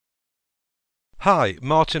Hi,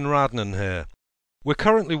 Martin Radnan here. We're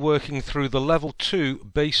currently working through the Level 2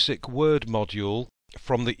 Basic Word module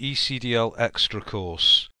from the ECDL Extra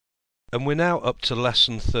course, and we're now up to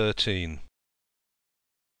Lesson 13.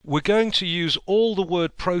 We're going to use all the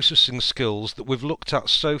word processing skills that we've looked at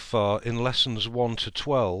so far in Lessons 1 to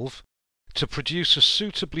 12 to produce a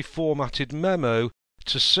suitably formatted memo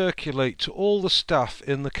to circulate to all the staff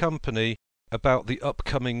in the company about the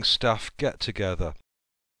upcoming staff get-together.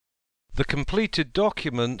 The completed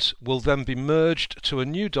document will then be merged to a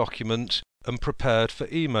new document and prepared for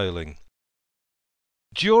emailing.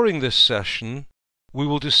 During this session, we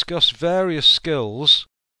will discuss various skills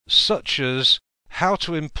such as how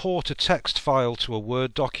to import a text file to a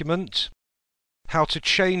Word document, how to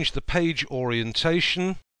change the page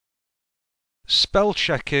orientation, spell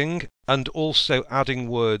checking and also adding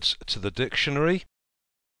words to the dictionary,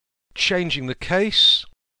 changing the case,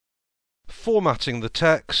 formatting the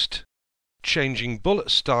text, changing bullet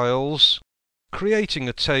styles, creating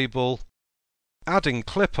a table, adding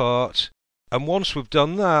clipart, and once we've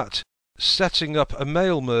done that, setting up a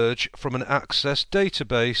mail merge from an Access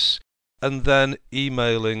database and then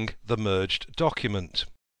emailing the merged document.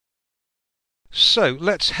 So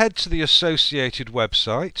let's head to the associated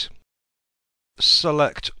website,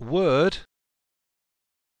 select Word,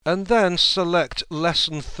 and then select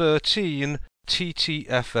Lesson 13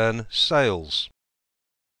 TTFN Sales.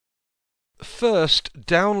 First,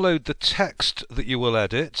 download the text that you will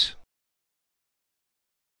edit,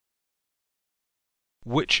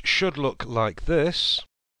 which should look like this,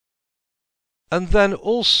 and then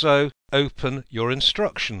also open your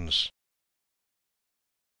instructions.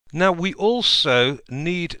 Now we also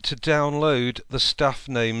need to download the staff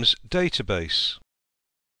names database.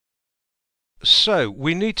 So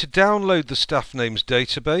we need to download the staff names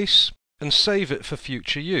database and save it for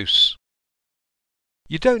future use.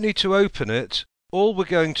 You don't need to open it. All we're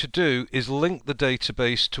going to do is link the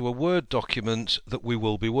database to a Word document that we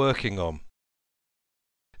will be working on.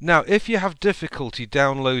 Now, if you have difficulty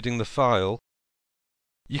downloading the file,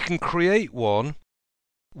 you can create one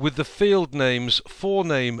with the field names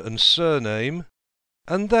forename and surname,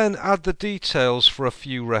 and then add the details for a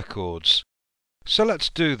few records. So let's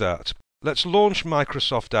do that. Let's launch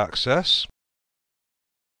Microsoft Access,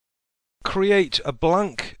 create a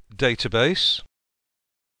blank database.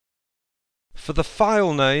 For the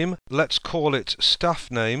file name, let's call it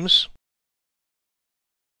Staff Names,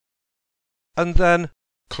 and then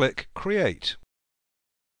click Create.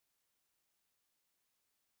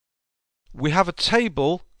 We have a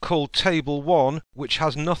table called Table 1 which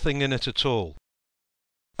has nothing in it at all.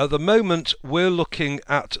 At the moment we're looking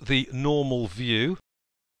at the normal view.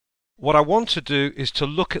 What I want to do is to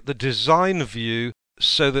look at the design view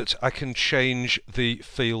so that I can change the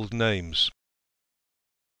field names.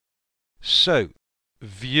 So,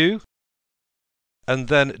 View, and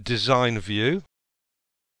then Design View.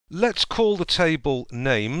 Let's call the table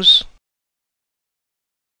Names,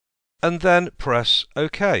 and then press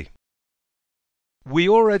OK. We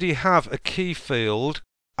already have a key field.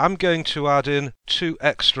 I'm going to add in two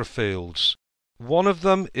extra fields. One of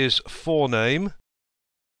them is forename,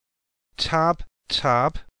 tab,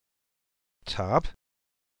 tab, tab,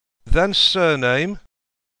 then surname,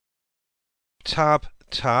 tab,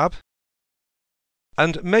 tab,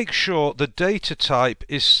 and make sure the data type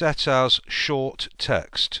is set as short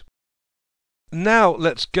text. Now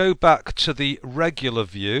let's go back to the regular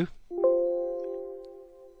view.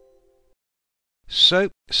 So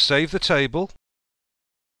save the table,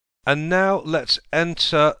 and now let's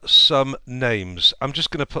enter some names. I'm just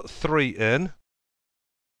going to put 3 in.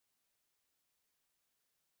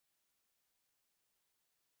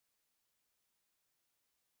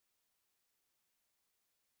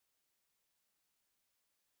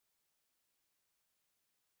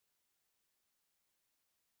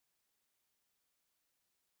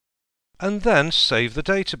 And then save the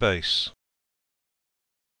database.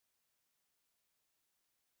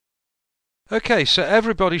 Okay, so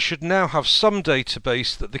everybody should now have some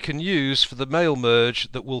database that they can use for the mail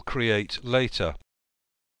merge that we'll create later.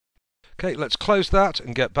 Okay, let's close that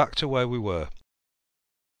and get back to where we were.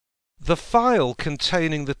 The file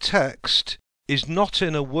containing the text is not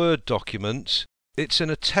in a Word document, it's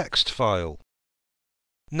in a text file.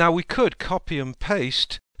 Now we could copy and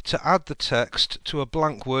paste to add the text to a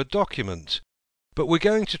blank Word document, but we're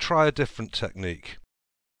going to try a different technique.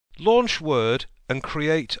 Launch Word and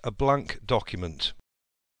create a blank document.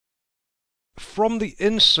 From the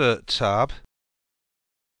Insert tab,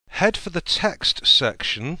 head for the Text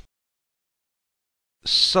section,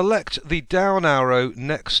 select the down arrow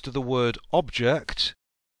next to the word Object,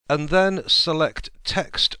 and then select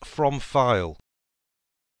Text from File.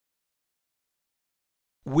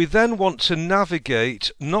 We then want to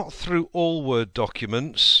navigate not through all Word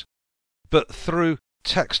documents, but through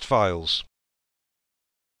text files.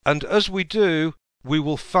 And as we do, we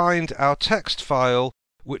will find our text file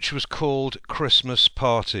which was called Christmas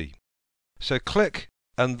Party. So click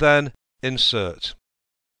and then Insert.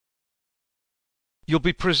 You'll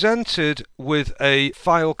be presented with a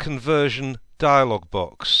file conversion dialog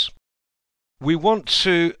box. We want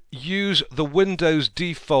to use the Windows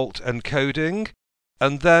default encoding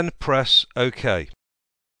and then press OK.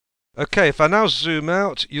 OK, if I now zoom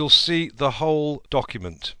out, you'll see the whole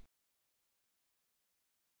document.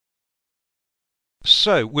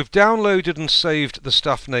 So, we've downloaded and saved the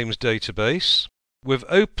staff names database. We've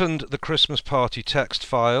opened the Christmas Party text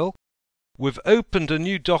file. We've opened a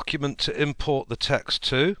new document to import the text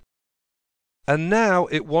to. And now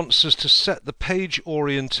it wants us to set the page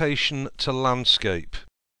orientation to landscape.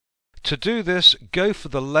 To do this, go for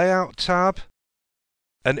the Layout tab,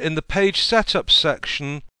 and in the Page Setup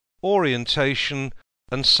section, Orientation,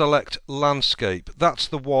 and select Landscape. That's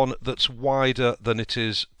the one that's wider than it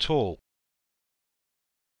is tall.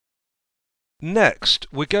 Next,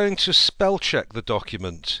 we're going to spell check the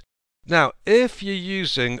document. Now, if you're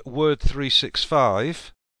using Word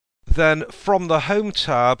 365, then from the Home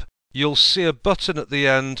tab, you'll see a button at the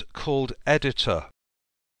end called Editor.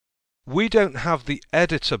 We don't have the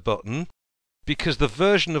Editor button because the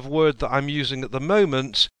version of Word that I'm using at the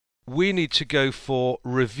moment, we need to go for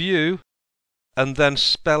Review and then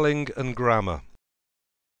Spelling and Grammar.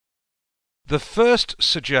 The first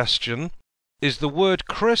suggestion is the word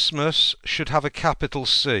Christmas should have a capital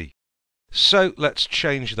C. So let's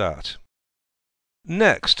change that.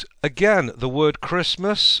 Next, again, the word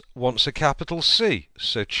Christmas wants a capital C,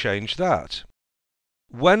 so change that.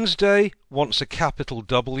 Wednesday wants a capital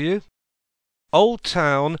W. Old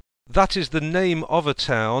Town, that is the name of a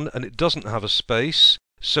town and it doesn't have a space,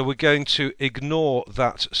 so we're going to ignore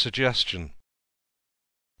that suggestion.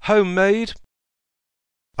 Homemade,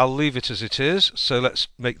 I'll leave it as it is, so let's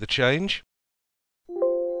make the change.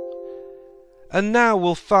 And now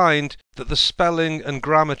we'll find that the spelling and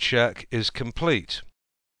grammar check is complete.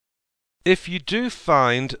 If you do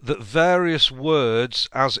find that various words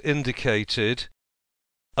as indicated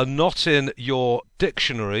are not in your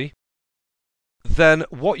dictionary, then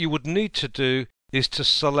what you would need to do is to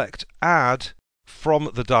select Add from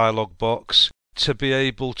the dialog box to be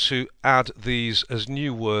able to add these as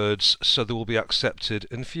new words so they will be accepted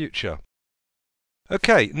in future.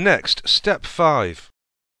 Okay, next, step 5.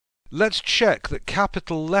 Let's check that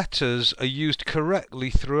capital letters are used correctly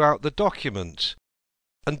throughout the document.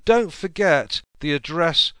 And don't forget the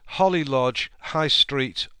address Holly Lodge, High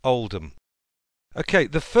Street, Oldham. Okay,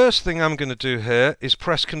 the first thing I'm going to do here is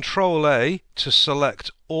press Ctrl A to select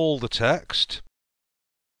all the text.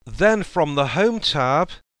 Then from the Home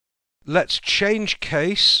tab, let's change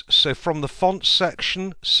case. So from the font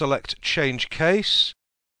section, select Change Case.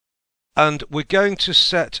 And we're going to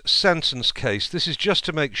set sentence case. This is just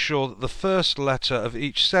to make sure that the first letter of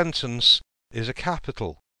each sentence is a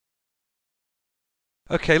capital.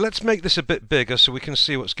 Okay, let's make this a bit bigger so we can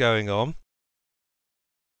see what's going on.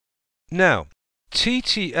 Now,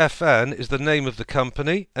 TTFN is the name of the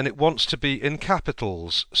company and it wants to be in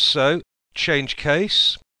capitals. So, change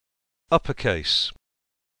case, uppercase.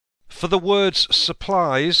 For the words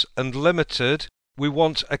supplies and limited, we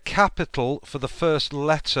want a capital for the first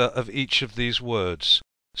letter of each of these words.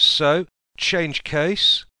 So, change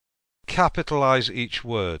case, capitalize each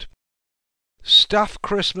word. Staff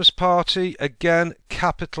Christmas Party, again,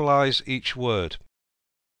 capitalize each word.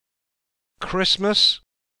 Christmas,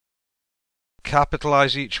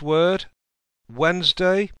 capitalize each word.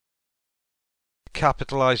 Wednesday,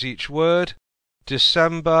 capitalize each word.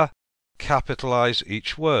 December, capitalize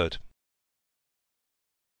each word.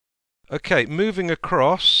 Okay, moving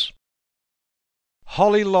across,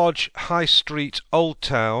 Holly Lodge, High Street, Old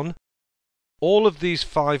Town. All of these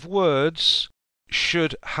 5 words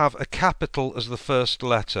should have a capital as the first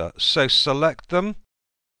letter. So select them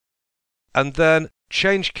and then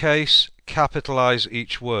change case, capitalize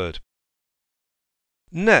each word.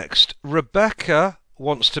 Next, Rebecca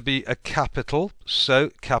wants to be a capital,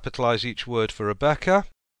 so capitalize each word for Rebecca.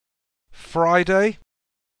 Friday,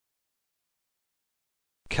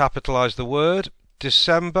 capitalize the word.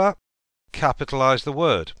 December, capitalize the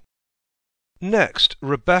word. Next,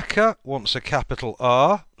 Rebecca wants a capital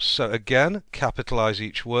R, so again, capitalize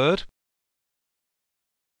each word.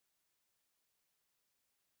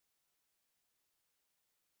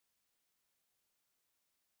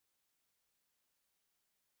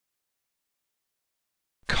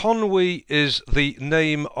 Conwy is the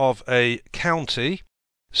name of a county,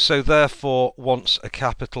 so therefore wants a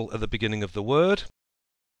capital at the beginning of the word.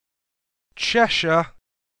 Cheshire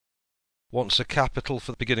wants a capital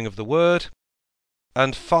for the beginning of the word.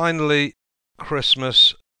 And finally,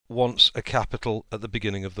 Christmas wants a capital at the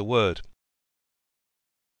beginning of the word.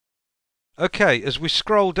 Okay, as we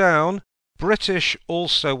scroll down, British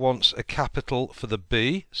also wants a capital for the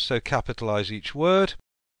B, so capitalise each word.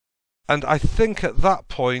 And I think at that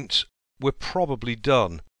point we're probably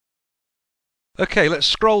done. Okay, let's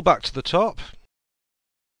scroll back to the top.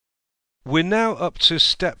 We're now up to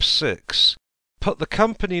step 6. Put the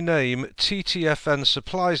company name TTFN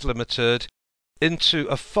Supplies Limited into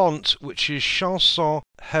a font which is Chanson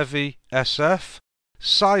Heavy SF,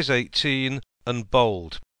 size 18 and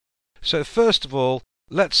bold. So first of all,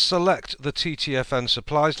 let's select the TTFN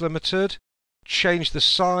Supplies Limited, change the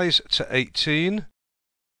size to 18,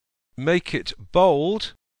 make it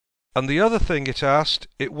bold, and the other thing it asked,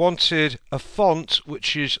 it wanted a font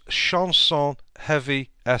which is Chanson Heavy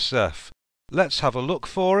SF. Let's have a look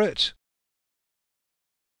for it.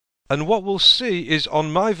 And what we'll see is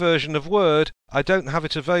on my version of Word, I don't have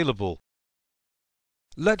it available.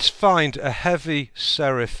 Let's find a heavy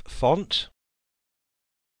serif font.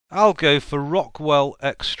 I'll go for Rockwell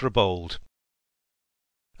Extra Bold.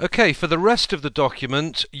 Okay, for the rest of the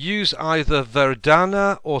document, use either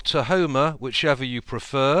Verdana or Tahoma, whichever you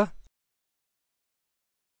prefer.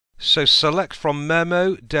 So select from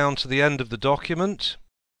Memo down to the end of the document.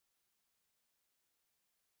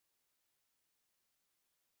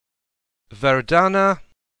 Verdana,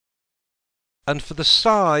 and for the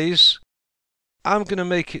size, I'm going to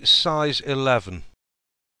make it size 11.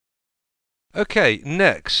 Okay,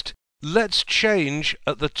 next, let's change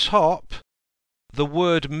at the top the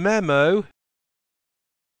word memo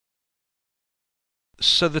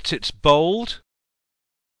so that it's bold,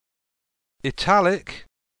 italic,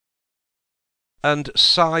 and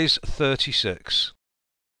size 36.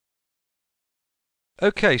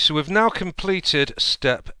 Okay, so we've now completed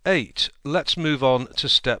step 8. Let's move on to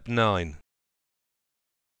step 9.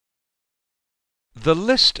 The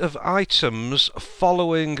list of items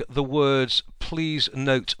following the words "please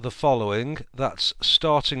note the following," that's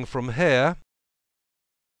starting from here,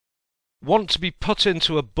 want to be put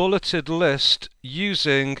into a bulleted list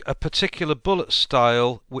using a particular bullet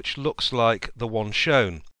style which looks like the one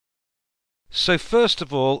shown. So first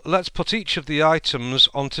of all, let's put each of the items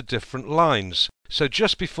onto different lines. So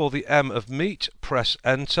just before the M of meat, press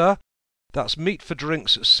enter. That's meat for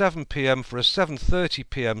drinks at 7 p.m. for a 7:30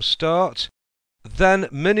 p.m. start. Then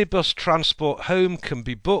minibus transport home can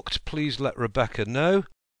be booked, please let Rebecca know.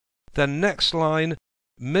 Then next line,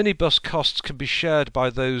 minibus costs can be shared by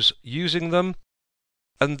those using them.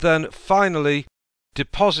 And then finally,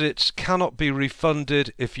 deposits cannot be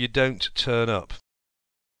refunded if you don't turn up.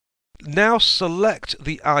 Now select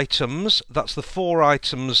the items, that's the 4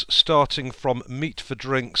 items starting from meat for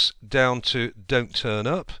drinks down to don't turn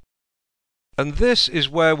up. And this is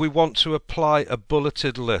where we want to apply a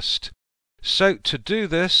bulleted list. So to do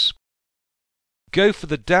this, go for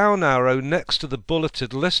the down arrow next to the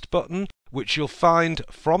bulleted list button, which you'll find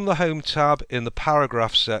from the Home tab in the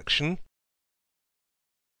paragraph section,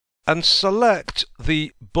 and select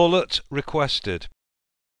the bullet requested.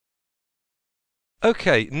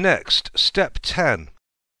 Okay, next, step 10.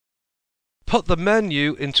 Put the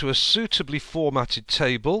menu into a suitably formatted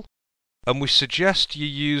table, and we suggest you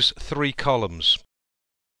use 3 columns.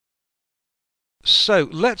 So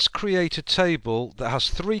let's create a table that has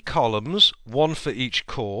 3 columns, one for each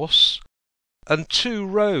course, and 2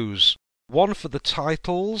 rows, one for the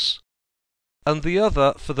titles and the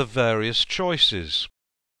other for the various choices.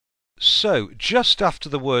 So just after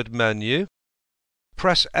the word menu,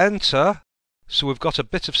 press enter, so we've got a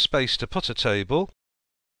bit of space to put a table,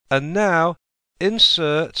 and now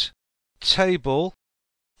insert table,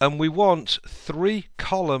 and we want 3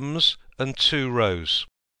 columns and 2 rows.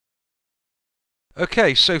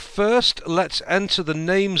 Okay, so first let's enter the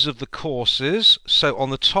names of the courses. So on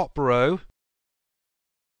the top row,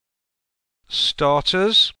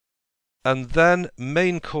 starters, and then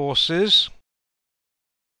main courses,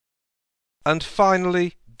 and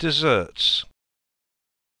finally desserts.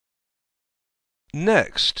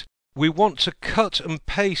 Next, we want to cut and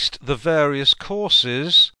paste the various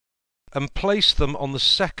courses and place them on the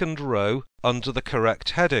second row under the correct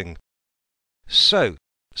heading. So,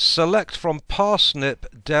 select from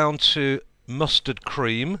parsnip down to mustard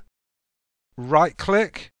cream,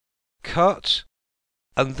 right-click, cut,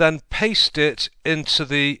 and then paste it into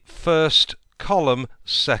the first column,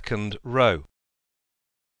 second row.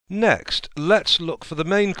 Next, let's look for the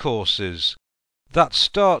main courses. That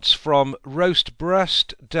starts from roast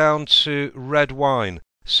breast down to red wine.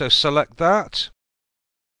 So select that,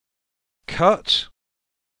 cut,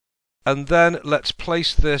 and then let's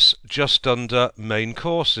place this just under main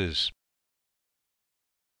courses.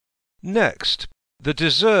 Next, the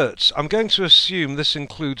desserts. I'm going to assume this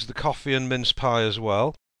includes the coffee and mince pie as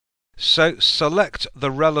well. So select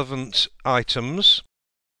the relevant items,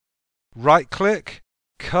 right-click,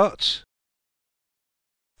 cut,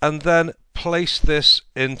 and then place this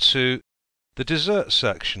into the dessert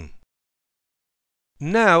section.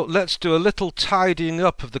 Now let's do a little tidying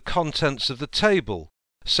up of the contents of the table.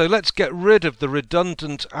 So let's get rid of the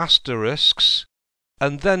redundant asterisks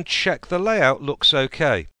and then check the layout looks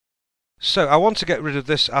OK. So I want to get rid of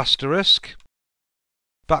this asterisk,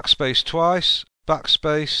 backspace twice,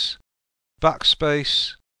 backspace,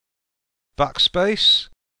 backspace, backspace,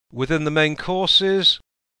 within the main courses,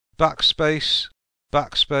 backspace,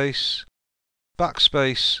 backspace,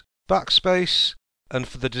 backspace, backspace, and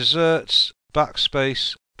for the desserts,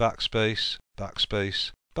 backspace, backspace,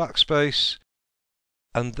 backspace, backspace,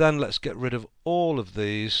 and then let's get rid of all of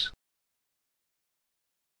these,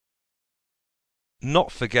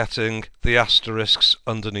 not forgetting the asterisks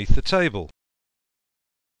underneath the table.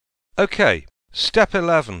 OK, step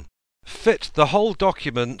 11. Fit the whole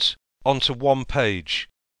document onto one page,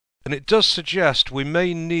 and it does suggest we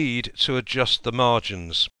may need to adjust the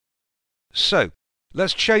margins. So,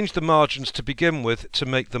 let's change the margins to begin with to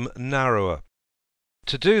make them narrower.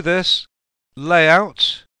 To do this,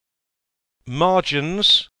 Layout,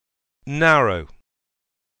 Margins, Narrow.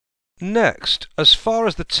 Next, as far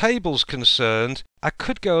as the table's concerned, I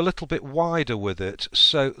could go a little bit wider with it,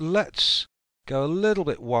 so let's go a little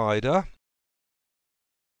bit wider,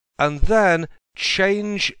 and then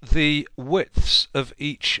change the widths of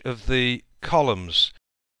each of the columns.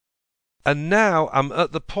 And now I'm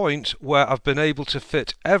at the point where I've been able to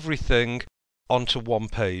fit everything onto one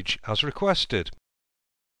page as requested.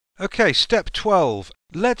 OK, step 12.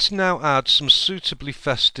 Let's now add some suitably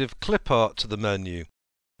festive clip art to the menu.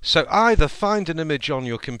 So either find an image on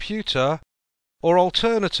your computer or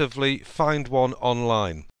alternatively find one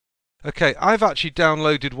online. OK, I've actually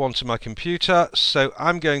downloaded one to my computer, so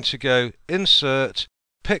I'm going to go Insert,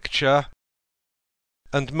 Picture,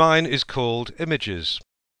 and mine is called Images.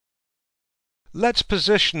 Let's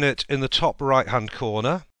position it in the top right hand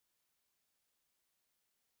corner.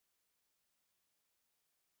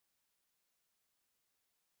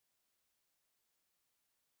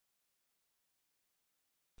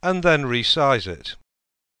 And then resize it.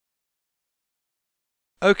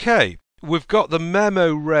 OK, we've got the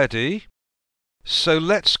memo ready, so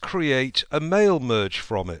let's create a mail merge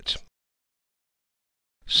from it.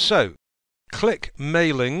 So, click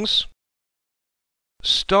Mailings,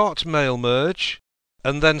 Start Mail Merge,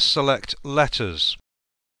 and then select Letters.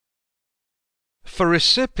 For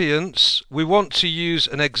recipients, we want to use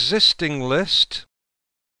an existing list,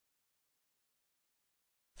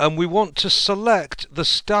 and we want to select the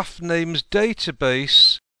staff names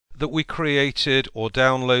database that we created or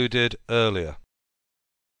downloaded earlier.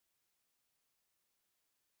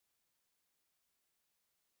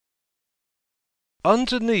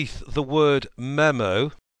 Underneath the word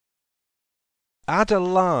memo, add a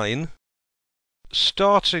line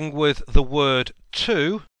starting with the word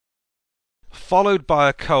to, followed by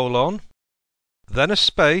a colon, then a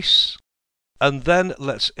space, and then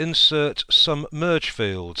let's insert some merge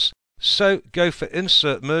fields. So go for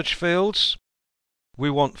Insert Merge Fields.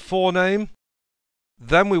 We want forename,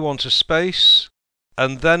 then we want a space,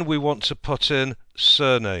 and then we want to put in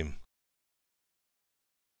surname.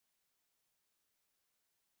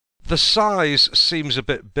 The size seems a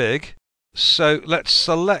bit big, so let's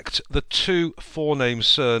select the to forename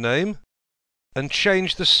surname and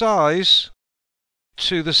change the size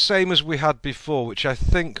to the same as we had before, which I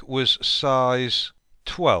think was size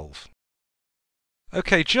 12.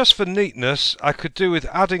 OK, just for neatness, I could do with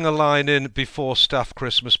adding a line in before staff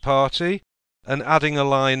Christmas party and adding a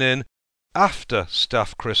line in after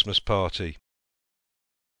staff Christmas party.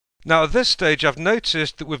 Now at this stage I've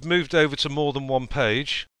noticed that we've moved over to more than one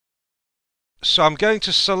page, so I'm going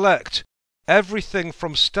to select everything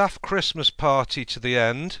from staff Christmas party to the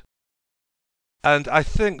end. And I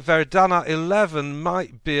think Verdana 11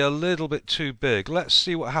 might be a little bit too big. Let's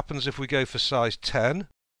see what happens if we go for size 10.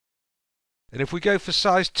 And if we go for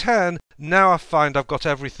size 10, now I find I've got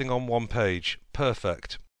everything on one page.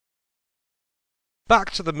 Perfect. Back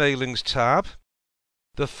to the Mailings tab.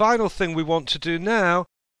 The final thing we want to do now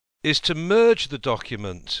is to merge the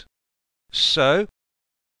document. So,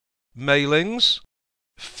 Mailings,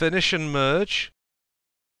 Finish and Merge.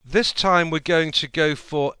 This time we're going to go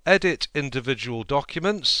for Edit Individual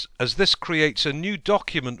Documents, as this creates a new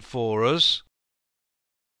document for us,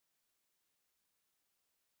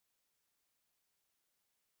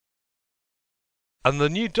 and the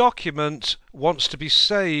new document wants to be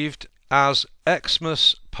saved as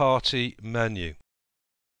Xmas Party Menu.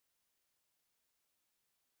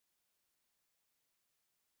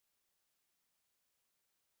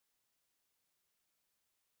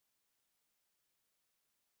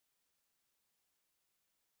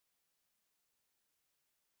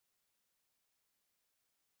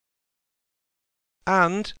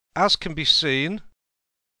 And, as can be seen,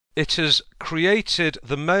 it has created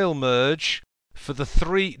the mail merge for the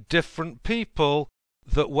 3 different people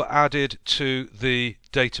that were added to the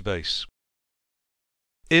database.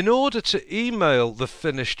 In order to email the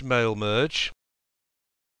finished mail merge,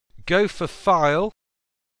 go for File,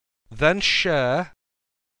 then Share,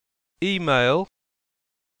 Email,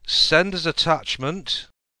 Send as Attachment.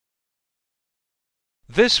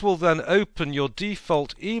 This will then open your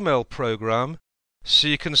default email program, so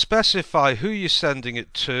you can specify who you're sending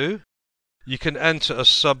it to, you can enter a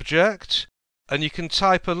subject, and you can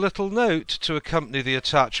type a little note to accompany the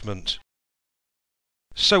attachment.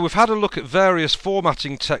 So we've had a look at various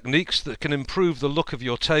formatting techniques that can improve the look of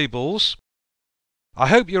your tables. I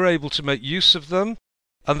hope you're able to make use of them,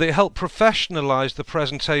 and they help professionalize the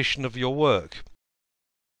presentation of your work.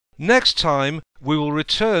 Next time we will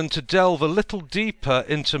return to delve a little deeper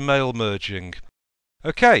into mail merging.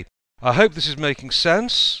 Okay, I hope this is making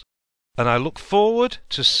sense, and I look forward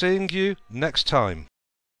to seeing you next time.